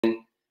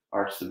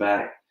arch the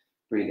back,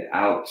 breathe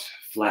out,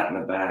 flatten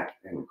the back,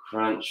 and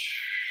crunch.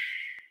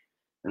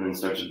 And then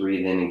start to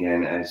breathe in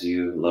again as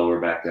you lower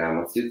back down.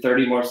 Let's do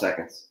 30 more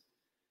seconds.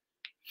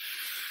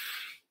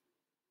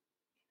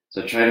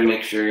 So try to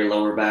make sure your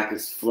lower back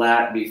is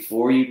flat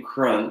before you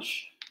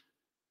crunch.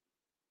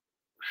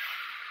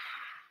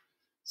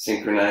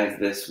 Synchronize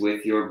this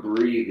with your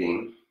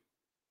breathing.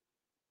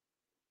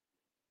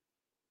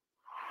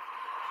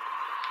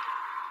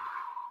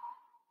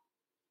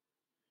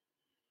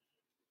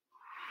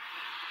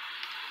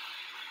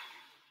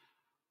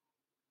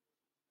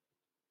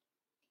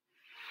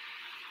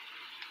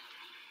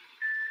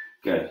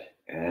 Good.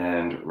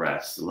 And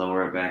rest.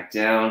 Lower it back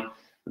down.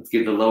 Let's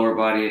give the lower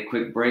body a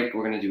quick break.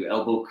 We're going to do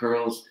elbow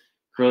curls.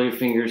 Curl your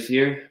fingers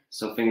here.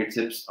 So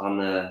fingertips on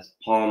the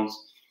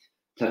palms.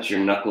 Touch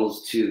your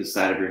knuckles to the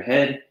side of your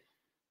head.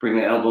 Bring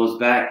the elbows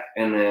back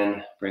and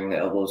then bring the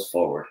elbows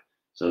forward.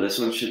 So this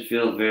one should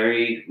feel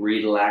very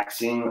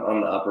relaxing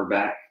on the upper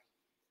back.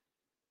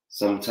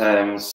 Sometimes